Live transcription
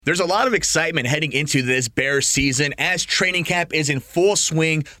There's a lot of excitement heading into this Bears season as training camp is in full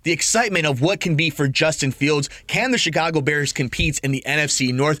swing. The excitement of what can be for Justin Fields. Can the Chicago Bears compete in the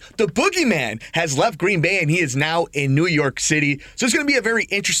NFC North? The boogeyman has left Green Bay and he is now in New York City. So it's going to be a very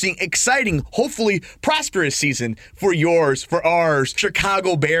interesting, exciting, hopefully prosperous season for ours,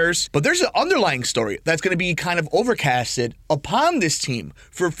 Chicago Bears. But there's an underlying story that's going to be kind of overcasted upon this team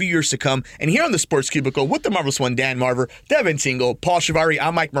for a few years to come. And here on the Sports Cubicle with the Marvelous One, Dan Marver, Devin Tingle, Paul Shivari,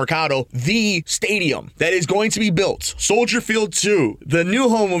 I'm Mike Mercado, the stadium that is going to be built, Soldier Field 2, the new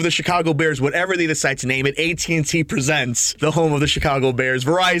home of the Chicago Bears, whatever they decide to name it. AT&T presents the home of the Chicago Bears.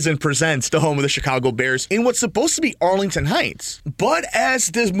 Verizon presents the home of the Chicago Bears in what's supposed to be Arlington Heights. But as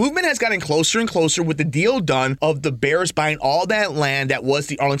this movement has gotten closer and closer with the deal done of the Bears buying all that land that was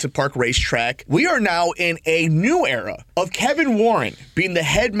the Arlington Park racetrack, we are now in a new era of Kevin Warren being the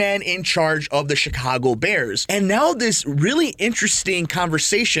head man in charge of the Chicago Bears. And now this really interesting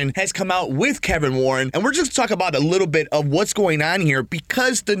conversation has come out with Kevin Warren, and we're just going to talk about a little bit of what's going on here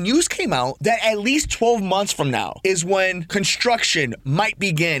because the news came out that at least 12 months from now is when construction might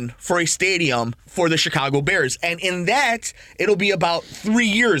begin for a stadium for the Chicago Bears. And in that, it'll be about 3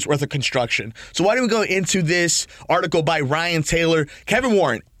 years worth of construction. So why don't we go into this article by Ryan Taylor? Kevin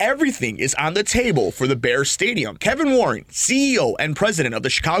Warren, everything is on the table for the Bears Stadium. Kevin Warren, CEO and president of the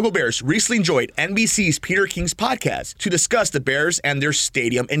Chicago Bears, recently joined NBC's Peter King's podcast to discuss the Bears and their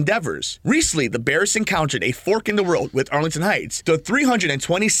stadium endeavors. Recently, the Bears encountered a fork in the road with Arlington Heights, the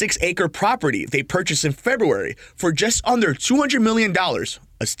 326-acre property they purchased in February for just under $200 million.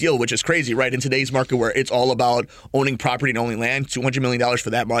 A steal, which is crazy, right? In today's market where it's all about owning property and owning land, $200 million for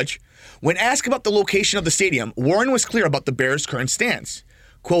that much. When asked about the location of the stadium, Warren was clear about the Bears' current stance.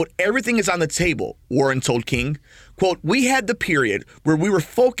 Quote, everything is on the table, Warren told King. Quote, we had the period where we were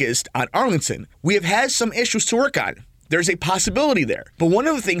focused on Arlington. We have had some issues to work on. There's a possibility there. But one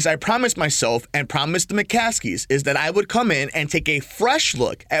of the things I promised myself and promised the McCaskies is that I would come in and take a fresh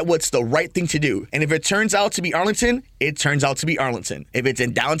look at what's the right thing to do. And if it turns out to be Arlington, it turns out to be Arlington. If it's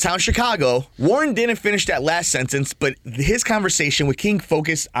in downtown Chicago, Warren didn't finish that last sentence, but his conversation with King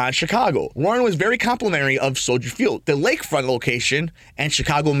focused on Chicago. Warren was very complimentary of Soldier Field, the lakefront location, and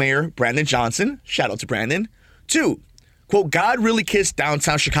Chicago Mayor Brandon Johnson, shout out to Brandon. 2, quote, God really kissed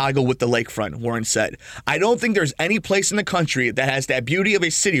downtown Chicago with the lakefront, Warren said. I don't think there's any place in the country that has that beauty of a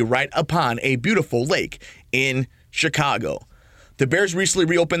city right upon a beautiful lake in Chicago. The Bears recently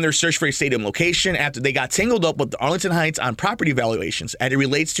reopened their search for a stadium location after they got tangled up with the Arlington Heights on property valuations as it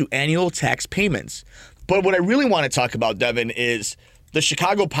relates to annual tax payments. But what I really want to talk about, Devin, is the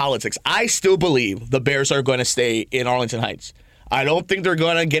Chicago politics. I still believe the Bears are going to stay in Arlington Heights. I don't think they're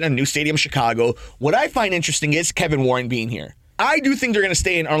going to get a new stadium in Chicago. What I find interesting is Kevin Warren being here. I do think they're going to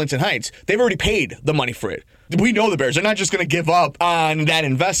stay in Arlington Heights. They've already paid the money for it. We know the Bears. They're not just going to give up on that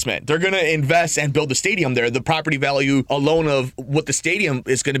investment. They're going to invest and build the stadium there. The property value alone of what the stadium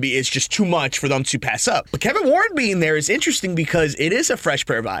is going to be is just too much for them to pass up. But Kevin Warren being there is interesting because it is a fresh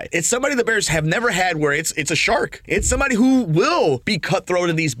pair of eyes. It's somebody the Bears have never had where it's a shark. It's somebody who will be cutthroat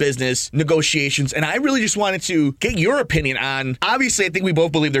in these business negotiations. And I really just wanted to get your opinion on, obviously, I think we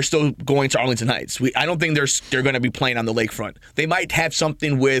both believe they're still going to Arlington Heights. I don't think they're going to be playing on the lakefront. They might have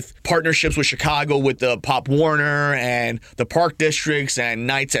something with partnerships with Chicago, with the Pop Warner and the Park Districts and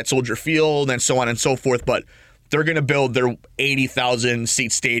nights at Soldier Field and so on and so forth, but they're going to build their 80,000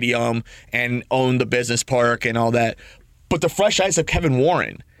 seat stadium and own the business park and all that. But the fresh eyes of Kevin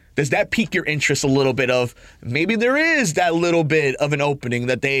Warren, does that pique your interest a little bit of maybe there is that little bit of an opening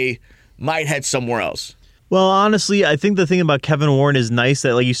that they might head somewhere else? Well, honestly, I think the thing about Kevin Warren is nice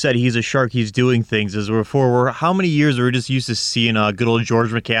that, like you said, he's a shark. He's doing things. As before, how many years we're just used to seeing good old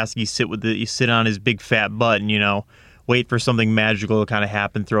George McCaskey sit on his big fat butt and wait for something magical to kind of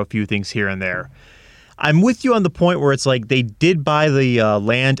happen, throw a few things here and there. I'm with you on the point where it's like they did buy the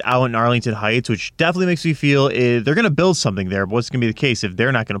land out in Arlington Heights, which definitely makes me feel they're going to build something there. But what's going to be the case if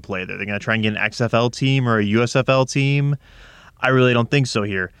they're not going to play there? They're going to try and get an XFL team or a USFL team? I really don't think so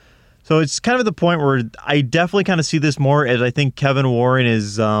here. So it's kind of the point where I definitely kind of see this more as I think Kevin Warren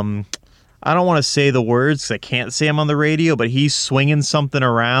is, I don't want to say the words because I can't say them on the radio, but he's swinging something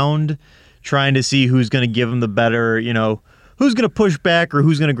around, trying to see who's going to give him the better, who's going to push back or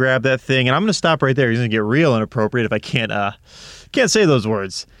who's going to grab that thing. And I'm going to stop right there. He's going to get real inappropriate if I can't say those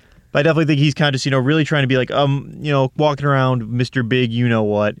words. But I definitely think he's kind of just, really trying to be like, walking around Mr. Big,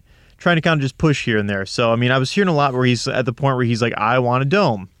 what, trying to kind of just push here and there. So, I was hearing a lot where he's at the point where he's like, I want a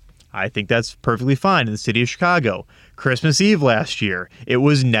dome. I think that's perfectly fine in the city of Chicago. Christmas Eve last year, it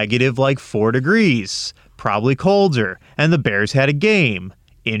was negative 4 degrees, probably colder, and the Bears had a game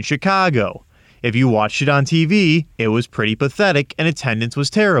in Chicago. If you watched it on TV, it was pretty pathetic and attendance was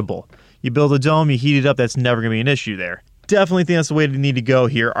terrible. You build a dome, you heat it up, that's never going to be an issue there. Definitely think that's the way they need to go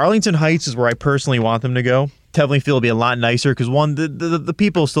here. Arlington Heights is where I personally want them to go. Definitely feel it'll be a lot nicer because, one, the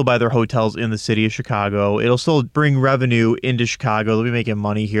people still buy their hotels in the city of Chicago. It'll still bring revenue into Chicago. They'll be making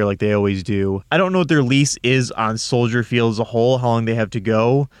money here like they always do. I don't know what their lease is on Soldier Field as a whole, how long they have to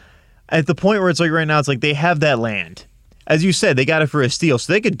go. At the point where it's like right now, it's like they have that land. As you said, they got it for a steal,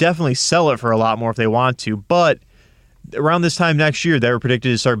 so they could definitely sell it for a lot more if they want to. But around this time next year, they were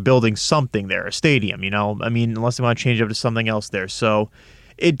predicted to start building something there, a stadium, I mean, unless they want to change up to something else there. So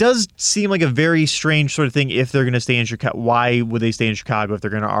it does seem like a very strange sort of thing if they're going to stay in Chicago. Why would they stay in Chicago if they're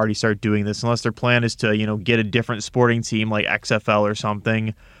going to already start doing this? Unless their plan is to, get a different sporting team like XFL or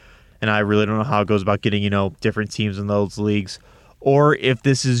something. And I really don't know how it goes about getting, different teams in those leagues. Or if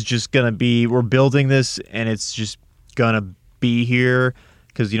this is just going to be, we're building this and it's just going to be here.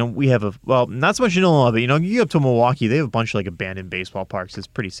 Because, we have not so much in Illinois, but, you go up to Milwaukee, they have a bunch of, abandoned baseball parks. It's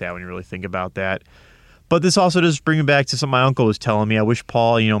pretty sad when you really think about that. But this also does bring me back to something my uncle was telling me. I wish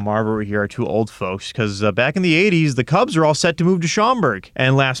Paul, Marva were here, are two old folks. Because back in the 80s, the Cubs were all set to move to Schaumburg.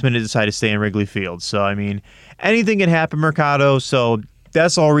 And last minute decided to stay in Wrigley Field. So, anything can happen, Mercado. So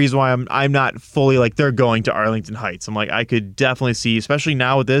that's the whole reason why I'm not fully, they're going to Arlington Heights. I'm I could definitely see, especially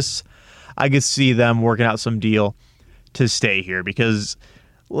now with this, I could see them working out some deal to stay here. Because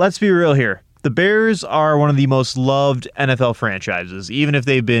let's be real here. The Bears are one of the most loved NFL franchises, even if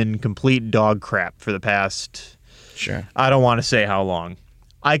they've been complete dog crap for the past, I don't want to say how long.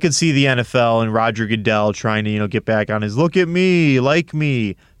 I could see the NFL and Roger Goodell trying to, get back on his look at me, like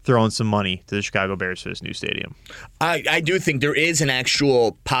me, throwing some money to the Chicago Bears for this new stadium. I do think there is an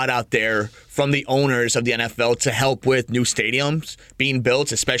actual pot out there from the owners of the NFL to help with new stadiums being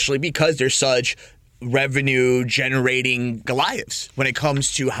built, especially because they're such revenue-generating Goliaths when it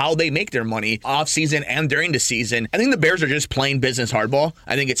comes to how they make their money off-season and during the season. I think the Bears are just playing business hardball.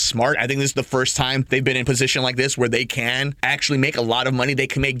 I think it's smart. I think this is the first time they've been in a position like this where they can actually make a lot of money. They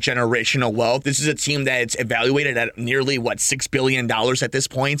can make generational wealth. This is a team that's evaluated at nearly, $6 billion at this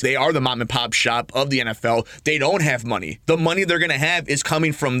point. They are the mom-and-pop shop of the NFL. They don't have money. The money they're going to have is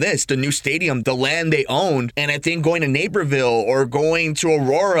coming from this, the new stadium, the land they own. And I think going to Naperville or going to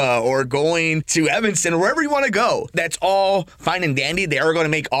Aurora or going to Evanston, wherever you want to go, that's all fine and dandy. They are going to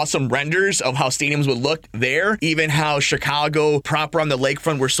make awesome renders of how stadiums would look there, even how Chicago proper on the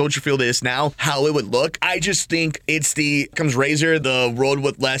lakefront where Soldier Field is now, how it would look. I just think it's comes razor, the road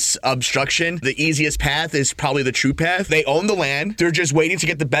with less obstruction. The easiest path is probably the true path. They own the land. They're just waiting to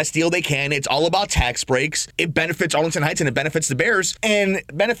get the best deal they can. It's all about tax breaks. It benefits Arlington Heights and it benefits the Bears and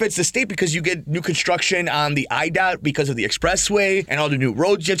benefits the state because you get new construction on the IDOT because of the expressway and all the new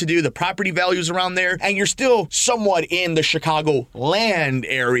roads you have to do, the property values around there. And you're still somewhat in the Chicago land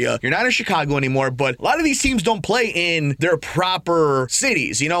area. You're not in Chicago anymore, but a lot of these teams don't play in their proper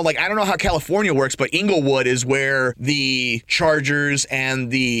cities. I don't know how California works, but Inglewood is where the Chargers and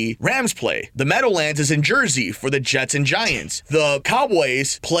the Rams play. The Meadowlands is in Jersey for the Jets and Giants. The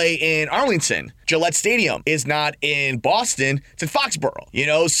Cowboys play in Arlington. Gillette Stadium is not in Boston, it's in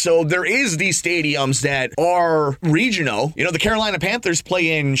Foxborough. So there is these stadiums that are regional. The Carolina Panthers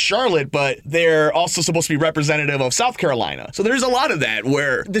play in Charlotte, but they're also supposed to be representative of South Carolina. So there's a lot of that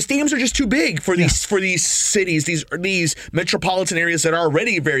where the stadiums are just too big for these cities, these metropolitan areas that are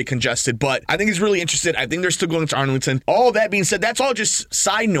already very congested. But I think he's really interested. I think they're still going to Arlington. All that being said, that's all just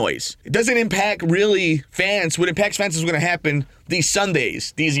side noise. It doesn't impact really fans. What impacts fans is going to happen these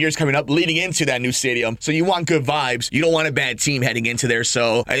Sundays, these years coming up, leading into that new stadium. So you want good vibes. You don't want a bad team heading into there.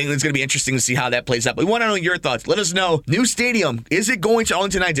 So I think it's going to be interesting to see how that plays out. But we want to know your thoughts. Let us know. New stadium. Is it going to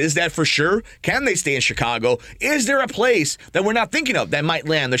Arlington Heights? Is that for sure? Can they stay in Chicago? Is there a place that we're not thinking of that might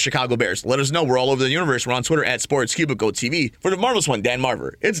land the Chicago Bears? Let us know. We're all over the universe. We're on Twitter at SportsCubicle TV. For the marvelous one, Dan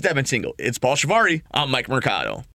Marver. It's Devin Tingle. It's Paul Shivari. I'm Mike Mercado.